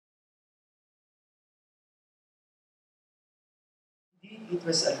It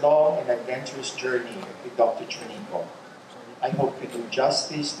was a long and adventurous journey with Dr. Chunico. I hope to do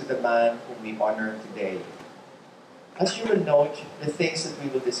justice to the man whom we honor today. As you will note, the things that we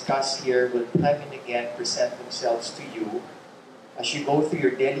will discuss here will time and again present themselves to you as you go through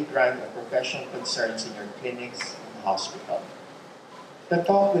your daily grind of professional concerns in your clinics and hospital. The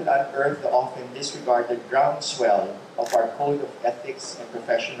talk will unearth the often disregarded groundswell of our code of ethics and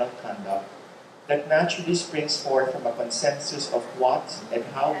professional conduct that naturally springs forth from a consensus of what and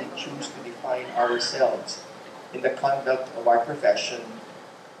how we choose to define ourselves in the conduct of our profession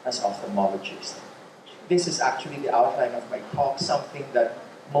as ophthalmologists. This is actually the outline of my talk, something that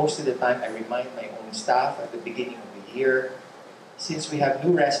most of the time I remind my own staff at the beginning of the year, since we have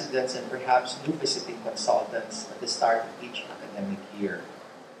new residents and perhaps new visiting consultants at the start of each academic year.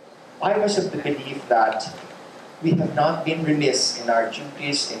 I was of the belief that we have not been remiss in our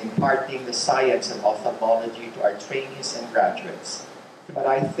duties in imparting the science of ophthalmology to our trainees and graduates. But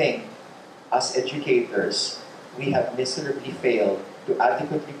I think, as educators, we have miserably failed to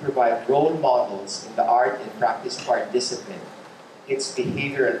adequately provide role models in the art and practice of our discipline, its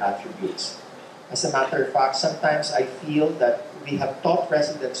behavioral attributes. As a matter of fact, sometimes I feel that we have taught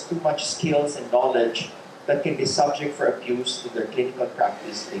residents too much skills and knowledge that can be subject for abuse in their clinical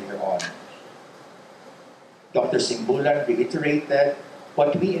practice later on. Dr. Simbulan reiterated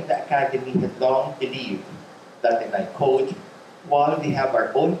what we in the academy had long believed, that, and I quote, while we have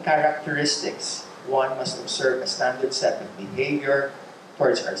our own characteristics, one must observe a standard set of behavior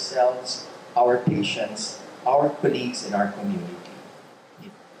towards ourselves, our patients, our colleagues, and our community.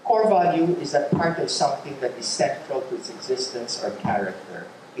 Core value is that part of something that is central to its existence or character.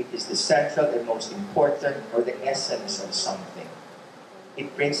 It is the central and most important, or the essence of something.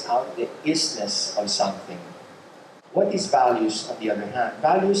 It brings out the isness of something. What is values, on the other hand?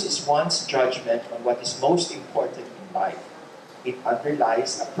 Values is one's judgment on what is most important in life. It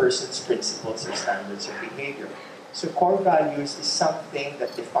underlies a person's principles or standards of behavior. So core values is something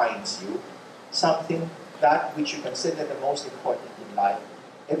that defines you, something that which you consider the most important in life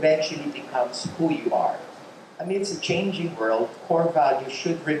eventually becomes who you are. Amidst a changing world, core values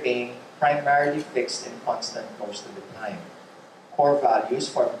should remain primarily fixed and constant most of the time. Core values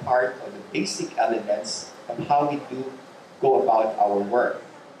form part of the basic elements of how we go about our work.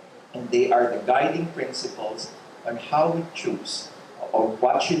 And they are the guiding principles on how we choose or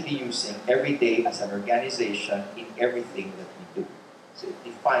what should be using every day as an organization in everything that we do. So it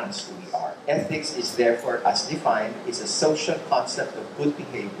defines who we are. Ethics is therefore, as defined, is a social concept of good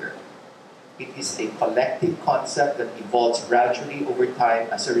behavior. It is a collective concept that evolves gradually over time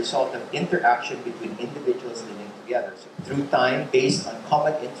as a result of interaction between individuals living together. So through time, based on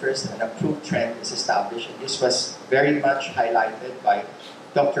common interest, an approved trend is established, and this was very much highlighted by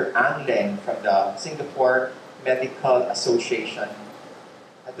Dr. Ang Leng from the Singapore Medical Association.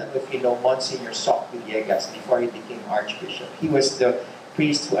 I don't know if you know Monsignor Sok Villegas before he became Archbishop. He was the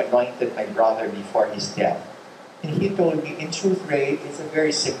priest who anointed my brother before his death. And he told me, in truth, Ray, it's a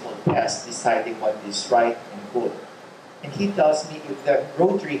very simple test, deciding what is right and good. And he tells me, if the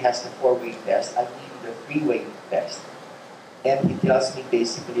Rotary has the 4-way test, I'll give you the 3-way test. And he tells me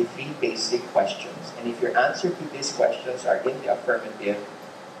basically 3 basic questions. And if your answer to these questions are in the affirmative,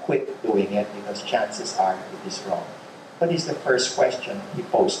 quit doing it because chances are it is wrong. What is the first question he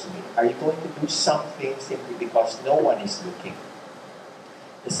posed to me? Are you going to do something simply because no one is looking?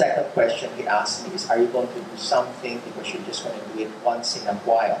 The second question he asked me is, are you going to do something because you're just going to do it once in a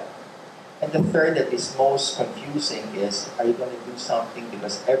while? And the third that is most confusing is, are you going to do something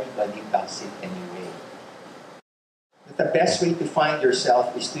because everybody does it anyway? But the best way to find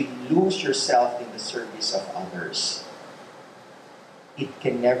yourself is to lose yourself in the service of others. It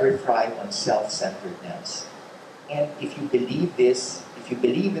can never thrive on self-centeredness. And if you believe this, if you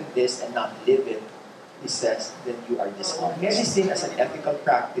believe in this and not live it, he says, then you are dishonest. Medicine as an ethical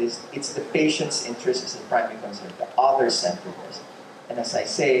practice, it's the patient's interest as a primary concern, the other-centeredness. And as I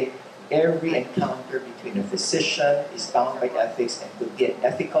say, every encounter between a physician is bound by ethics and could be an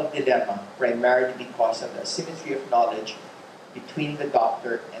ethical dilemma, primarily because of the asymmetry of knowledge between the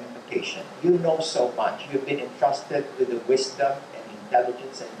doctor and the patient. You know so much. You've been entrusted with the wisdom and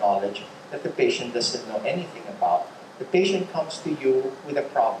intelligence and knowledge that the patient doesn't know anything about. The patient comes to you with a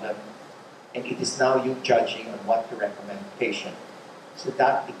problem, and it is now you judging on what to recommend the patient. So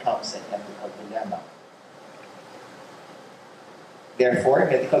that becomes an ethical dilemma. Therefore,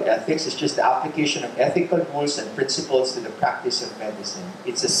 medical ethics is just the application of ethical rules and principles to the practice of medicine.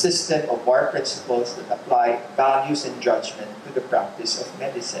 It's a system of moral principles that apply values and judgment to the practice of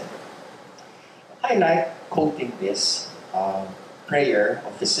medicine. I like quoting this prayer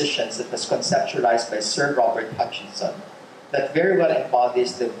of physicians that was conceptualized by Sir Robert Hutchinson. that very well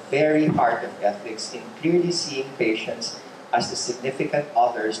embodies the very heart of ethics in clearly seeing patients as the significant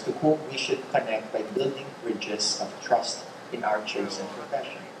others to whom we should connect by building bridges of trust in our chosen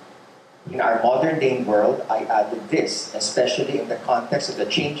profession. In our modern day world, I added this, especially in the context of the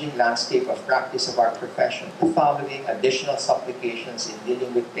changing landscape of practice of our profession. The following additional supplications in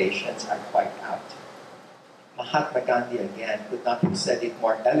dealing with patients are quite apt. Mahatma Gandhi again could not have said it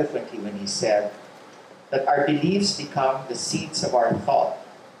more eloquently when he said that our beliefs become the seeds of our thought,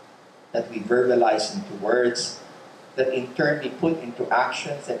 that we verbalize into words, that in turn we put into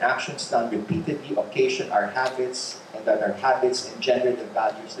actions, and actions done repeatedly occasion our habits, and that our habits engender the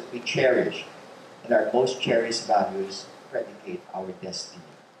values that we cherish, and our most cherished values predicate our destiny.